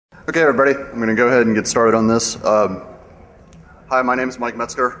Okay, everybody, I'm going to go ahead and get started on this. Hi, my name is Mike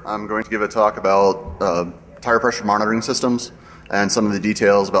Metzger. I'm going to give a talk about tire pressure monitoring systems and some of the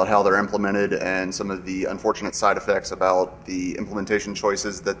details about how they're implemented and some of the unfortunate side effects about the implementation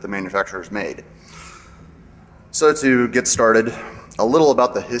choices that the manufacturers made. So to get started, a little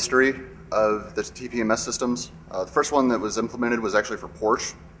about the history of the TPMS systems. The first one that was implemented was actually for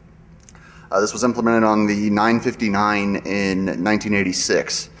Porsche. This was implemented on the 959 in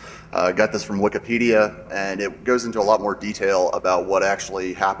 1986. Got this from Wikipedia, and it goes into a lot more detail about what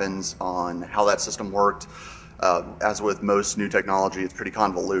actually happens on how that system worked. As with most new technology, it's pretty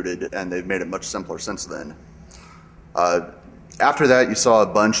convoluted, and they've made it much simpler since then. After that, you saw a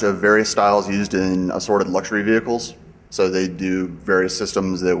bunch of various styles used in assorted luxury vehicles. So they do various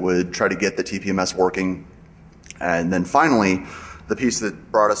systems that would try to get the TPMS working. And then finally, the piece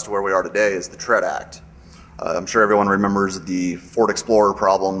that brought us to where we are today is the TREAD Act. I'm sure everyone remembers the Ford Explorer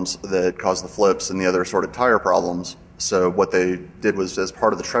problems that caused the flips and the other assorted tire problems. So what they did was, as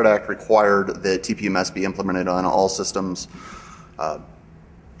part of the TREAD Act, required that TPMS be implemented on all systems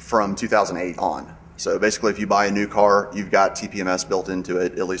from 2008 on. So basically, if you buy a new car, you've got TPMS built into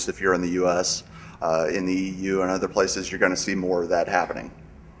it, at least if you're in the US. In the EU and other places, you're going to see more of that happening.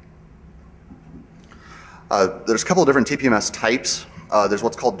 There's a couple of different TPMS types. There's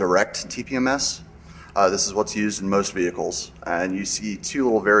what's called direct TPMS. This is what's used in most vehicles, and you see two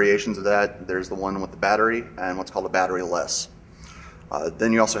little variations of that. There's the one with the battery and what's called a battery-less.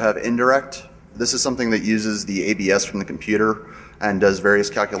 Then you also have indirect. This is something that uses the ABS from the computer and does various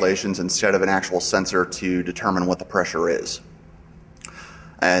calculations instead of an actual sensor to determine what the pressure is.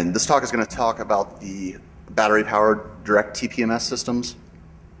 And this talk is going to talk about the battery-powered direct TPMS systems.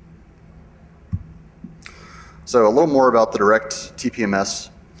 So a little more about the direct TPMS.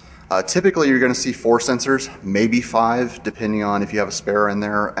 Typically, you're going to see 4 sensors, maybe 5, depending on if you have a spare in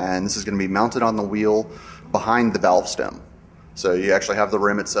there, and this is going to be mounted on the wheel behind the valve stem. So you actually have the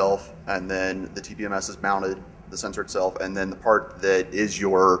rim itself, and then the TPMS is mounted, the sensor itself, and then the part that is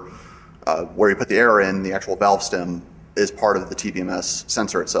your, where you put the air in, the actual valve stem, is part of the TPMS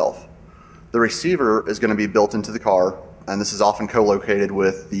sensor itself. The receiver is going to be built into the car, and this is often co-located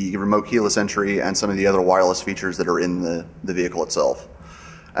with the remote keyless entry and some of the other wireless features that are in the vehicle itself.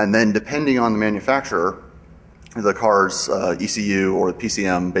 And then depending on the manufacturer, the car's ECU or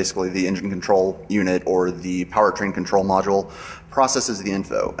PCM, basically the engine control unit or the powertrain control module, processes the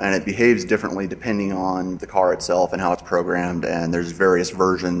info, and it behaves differently depending on the car itself and how it's programmed, and there's various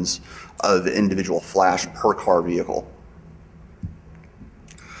versions of the individual flash per car vehicle.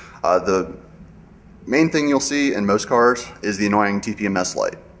 The main thing you'll see in most cars is the annoying TPMS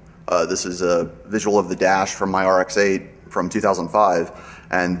light. This is a visual of the dash from my RX-8 from 2005,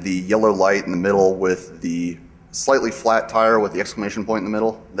 and the yellow light in the middle with the slightly flat tire with the exclamation point in the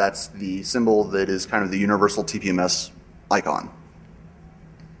middle, that's the symbol that is kind of the universal TPMS icon.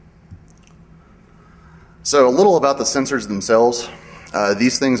 So a little about the sensors themselves.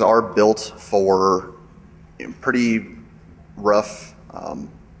 These things are built for pretty rough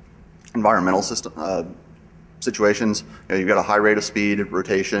environmental situations. You know, you've got a high rate of speed,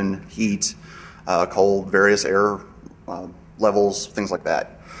 rotation, heat, cold, various air levels, things like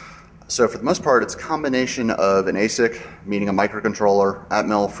that. So for the most part, it's a combination of an ASIC, meaning a microcontroller,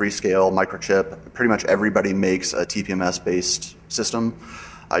 Atmel, Freescale, microchip. Pretty much everybody makes a TPMS-based system.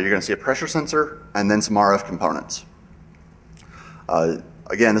 You're going to see a pressure sensor and then some RF components.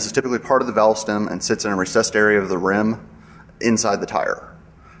 Again, this is typically part of the valve stem and sits in a recessed area of the rim inside the tire.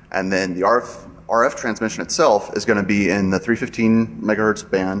 And then the RF transmission itself is going to be in the 315 megahertz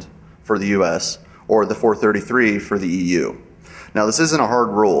band for the US or the 433 for the EU. Now, this isn't a hard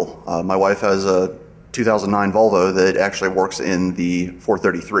rule. My wife has a 2009 Volvo that actually works in the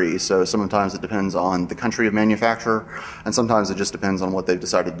 433, so sometimes it depends on the country of manufacturer, and sometimes it just depends on what they've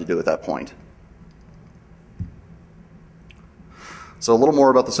decided to do at that point. So a little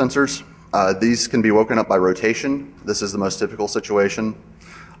more about the sensors. These can be woken up by rotation. This is the most typical situation.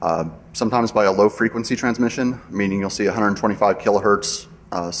 Sometimes by a low frequency transmission, meaning you'll see 125 kilohertz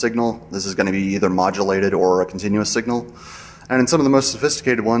signal. This is going to be either modulated or a continuous signal. And in some of the most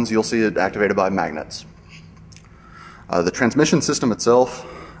sophisticated ones, you'll see it activated by magnets. The transmission system itself,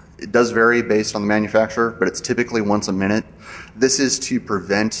 it does vary based on the manufacturer, but it's typically once a minute. This is to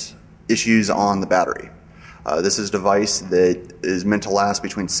prevent issues on the battery. This is a device that is meant to last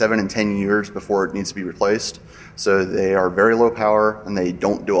between 7 and 10 years before it needs to be replaced. So they are very low power and they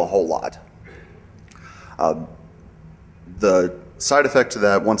don't do a whole lot. The side effect to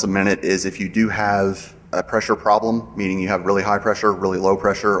that once a minute is if you do have a pressure problem, meaning you have really high pressure, really low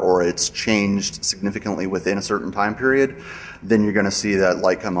pressure, or it's changed significantly within a certain time period, then you're going to see that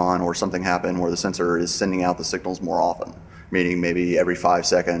light come on or something happen where the sensor is sending out the signals more often, meaning maybe every 5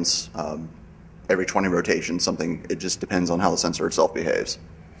 seconds, every 20 rotations, something. It just depends on how the sensor itself behaves.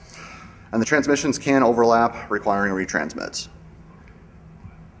 And the transmissions can overlap, requiring retransmits.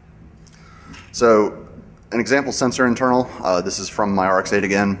 So an example sensor internal, this is from my RX-8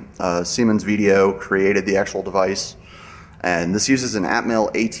 again. Siemens VDO created the actual device, and this uses an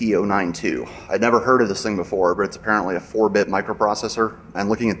Atmel AT092. I'd never heard of this thing before, but it's apparently a 4-bit microprocessor, and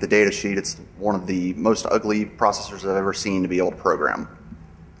looking at the data sheet, it's one of the most ugly processors I've ever seen to be able to program.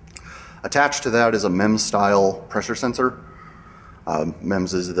 Attached to that is a MEMS-style pressure sensor.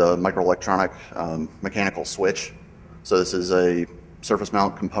 MEMS is the microelectronic mechanical switch. So this is a surface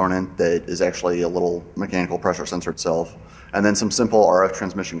mount component that is actually a little mechanical pressure sensor itself, and then some simple RF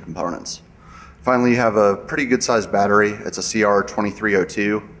transmission components. Finally, you have a pretty good sized battery. It's a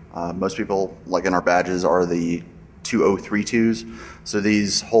CR2302. Most people, like in our badges, are the 2032s. So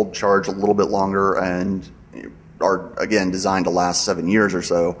these hold charge a little bit longer and are, again, designed to last 7 years or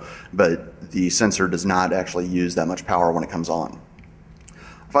so, but the sensor does not actually use that much power when it comes on.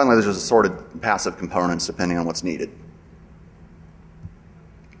 Finally, there's just assorted passive components depending on what's needed.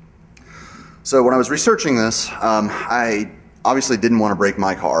 So when I was researching this, I obviously didn't want to break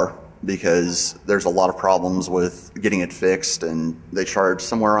my car because there's a lot of problems with getting it fixed, and they charge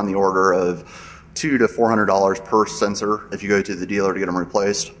somewhere on the order of $200 to $400 per sensor if you go to the dealer to get them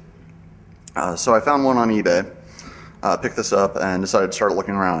replaced. So I found one on eBay, picked this up, and decided to start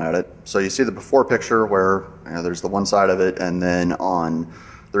looking around at it. So you see the before picture where there's the one side of it, and then on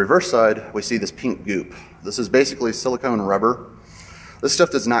the reverse side we see this pink goop. This is basically silicone rubber. This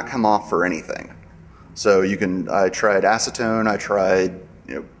stuff does not come off for anything. So I tried acetone, I tried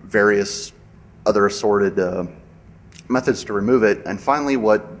various other assorted methods to remove it, and finally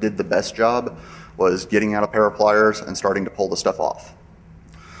what did the best job was getting out a pair of pliers and starting to pull the stuff off.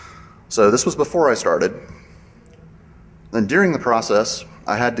 So this was before I started. Then during the process,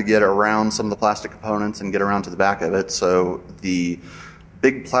 I had to get around some of the plastic components and get around to the back of it. So the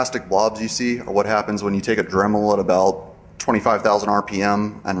big plastic blobs you see are what happens when you take a Dremel at about 25,000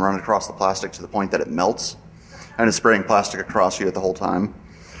 RPM and run it across the plastic to the point that it melts, and it's spraying plastic across you the whole time.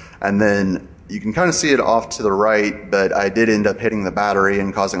 And then you can kind of see it off to the right, but I did end up hitting the battery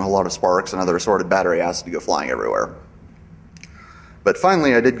and causing a whole lot of sparks and other assorted battery acid to go flying everywhere. But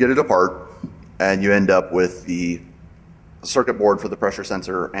finally I did get it apart, and you end up with the circuit board for the pressure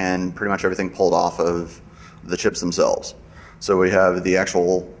sensor and pretty much everything pulled off of the chips themselves. So we have the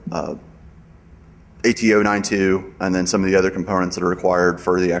actual AT092, and then some of the other components that are required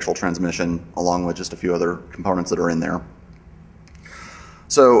for the actual transmission, along with just a few other components that are in there.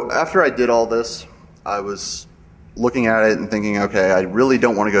 So after I did all this, I was looking at it and thinking, okay, I really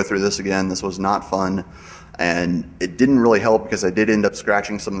don't want to go through this again. This was not fun, and it didn't really help because I did end up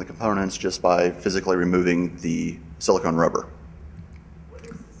scratching some of the components just by physically removing the silicone rubber.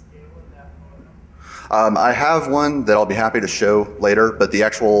 I have one that I'll be happy to show later, but the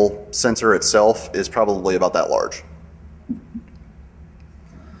actual sensor itself is probably about that large.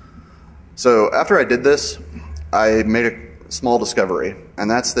 So after I did this, I made a small discovery, and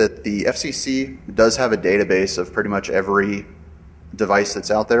that's that the FCC does have a database of pretty much every device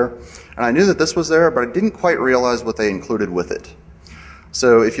that's out there. And I knew that this was there, but I didn't quite realize what they included with it.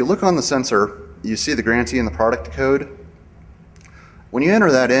 So if you look on the sensor, you see the grantee and the product code. When you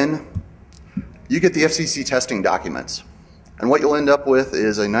enter that in, you get the FCC Testing Documents. And what you'll end up with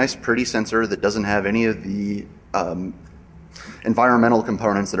is a nice pretty sensor that doesn't have any of the environmental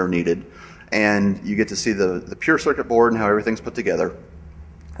components that are needed. And you get to see the pure circuit board and how everything's put together.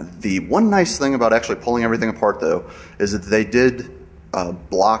 The one nice thing about actually pulling everything apart, though, is that they did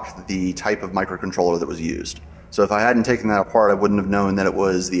block the type of microcontroller that was used. So if I hadn't taken that apart, I wouldn't have known that it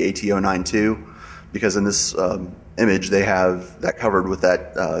was the AT092, because in this image they have that covered with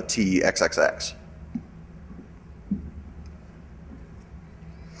that TXXX.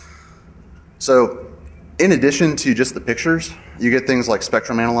 So in addition to just the pictures, you get things like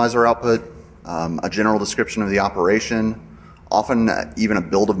spectrum analyzer output, a general description of the operation, often even a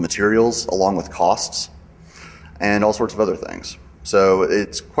build of materials along with costs, and all sorts of other things. So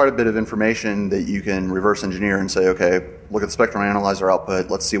it's quite a bit of information that you can reverse engineer and say, okay, look at the spectrum analyzer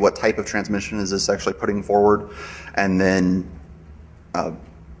output, let's see what type of transmission is this actually putting forward, and then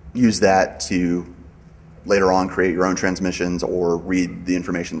use that to later on create your own transmissions or read the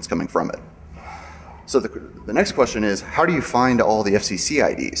information that's coming from it. So the next question is, how do you find all the FCC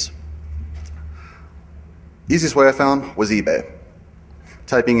IDs? Easiest way I found was eBay.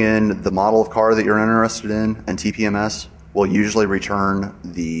 Typing in the model of car that you're interested in and TPMS will usually return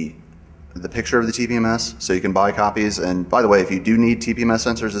the picture of the TPMS, so you can buy copies. And by the way, if you do need TPMS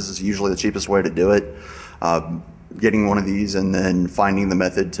sensors, this is usually the cheapest way to do it. Getting one of these and then finding the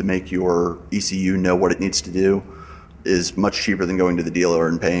method to make your ECU know what it needs to do is much cheaper than going to the dealer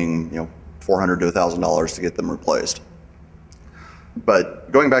and paying $400 to $1,000 to get them replaced. But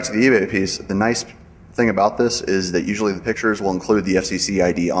going back to the eBay piece, the nice thing about this is that usually the pictures will include the FCC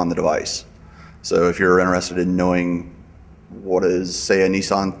ID on the device. So if you're interested in knowing what is, say, a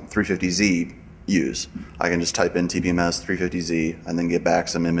Nissan 350Z use, I can just type in TPMS 350Z and then get back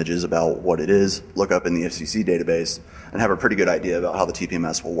some images about what it is, look up in the FCC database, and have a pretty good idea about how the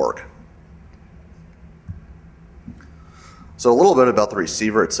TPMS will work. So a little bit about the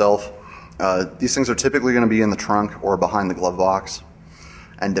receiver itself. These things are typically going to be in the trunk or behind the glove box.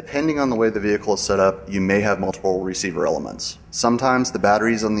 And depending on the way the vehicle is set up, you may have multiple receiver elements. Sometimes the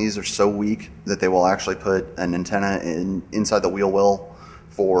batteries on these are so weak that they will actually put an antenna inside the wheel well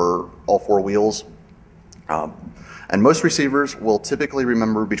for all four wheels. And most receivers will typically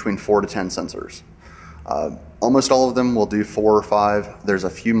remember between 4 to 10 sensors. Almost all of them will do 4 or 5. There's a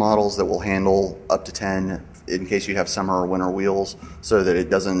few models that will handle up to 10 in case you have summer or winter wheels, so that it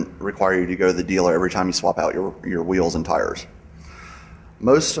doesn't require you to go to the dealer every time you swap out your wheels and tires.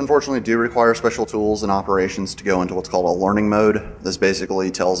 Most, unfortunately, do require special tools and operations to go into what's called a learning mode. This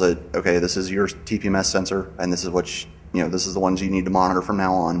basically tells it, okay, this is your TPMS sensor, and this is what this is the ones you need to monitor from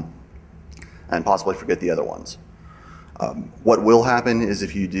now on, and possibly forget the other ones. What will happen is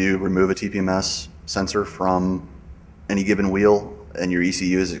if you do remove a TPMS sensor from any given wheel and your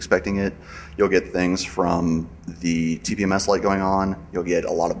ECU is expecting it, you'll get things from the TPMS light going on, you'll get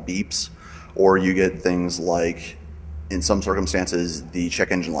a lot of beeps, or you get things like, in some circumstances, the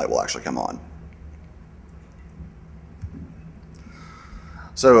check engine light will actually come on.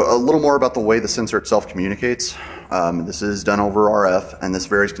 So a little more about the way the sensor itself communicates. This is done over RF, and this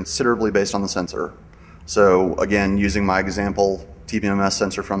varies considerably based on the sensor. So again, using my example TPMS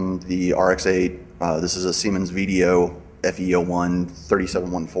sensor from the RX-8, this is a Siemens VDO FE01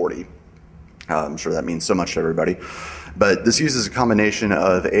 37140. I'm sure that means so much to everybody. But this uses a combination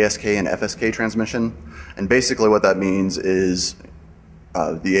of ASK and FSK transmission. And basically what that means is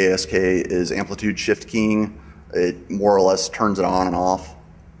the ASK is amplitude shift keying. It more or less turns it on and off.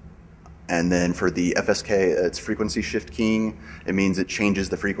 And then for the FSK, it's frequency shift keying. It means it changes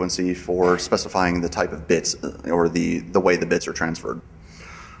the frequency for specifying the type of bits or the way the bits are transferred.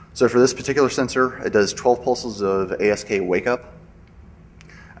 So for this particular sensor, it does 12 pulses of ASK wake up,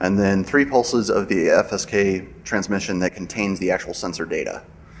 and then 3 pulses of the FSK transmission that contains the actual sensor data.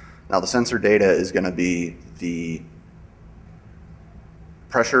 Now the sensor data is going to be the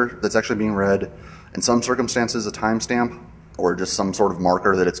pressure that's actually being read, in some circumstances a timestamp, or just some sort of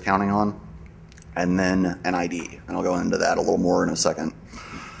marker that it's counting on, and then an ID. And I'll go into that a little more in a second.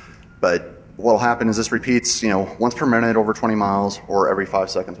 But what will happen is this repeats, once per minute over 20 miles, or every 5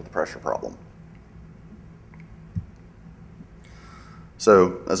 seconds with a pressure problem.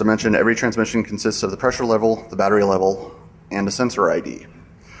 So, as I mentioned, every transmission consists of the pressure level, the battery level, and a sensor ID.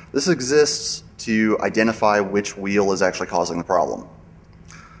 This exists to identify which wheel is actually causing the problem.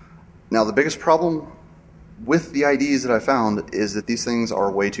 Now, the biggest problem with the IDs that I found is that these things are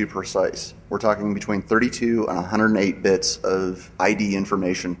way too precise. We're talking between 32 and 108 bits of ID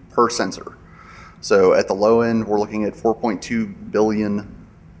information per sensor. So at the low end, we're looking at 4.2 billion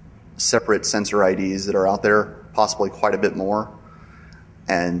separate sensor IDs that are out there, possibly quite a bit more.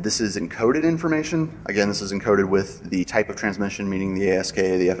 And this is encoded information. Again, this is encoded with the type of transmission, meaning the ASK,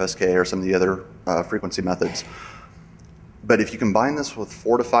 the FSK, or some of the other frequency methods. But if you combine this with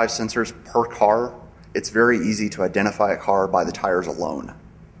 4 to 5 sensors per car, it's very easy to identify a car by the tires alone.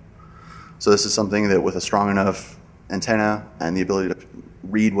 So this is something that with a strong enough antenna and the ability to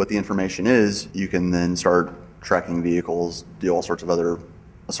read what the information is, you can then start tracking vehicles, do all sorts of other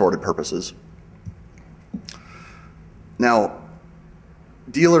assorted purposes. Now,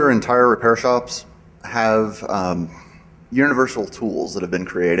 dealer and tire repair shops have universal tools that have been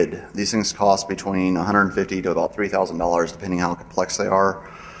created. These things cost between $150 to about $3,000 depending how complex they are.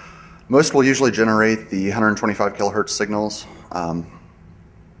 Most will usually generate the 125 kilohertz signals.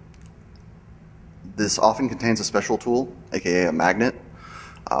 This often contains a special tool, aka a magnet.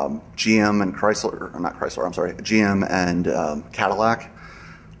 GM and GM and Cadillac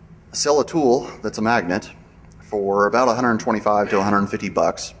sell a tool that's a magnet for about 125 to 150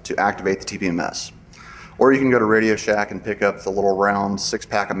 bucks to activate the TPMS. Or you can go to Radio Shack and pick up the little round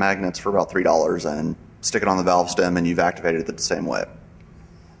 6-pack of magnets for about $3 and stick it on the valve stem and you've activated it the same way.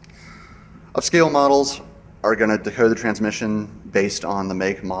 Upscale models are going to decode the transmission based on the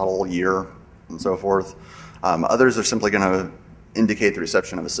make, model, year, and so forth. Others are simply going to indicate the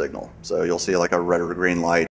reception of a signal. So you'll see like a red or green light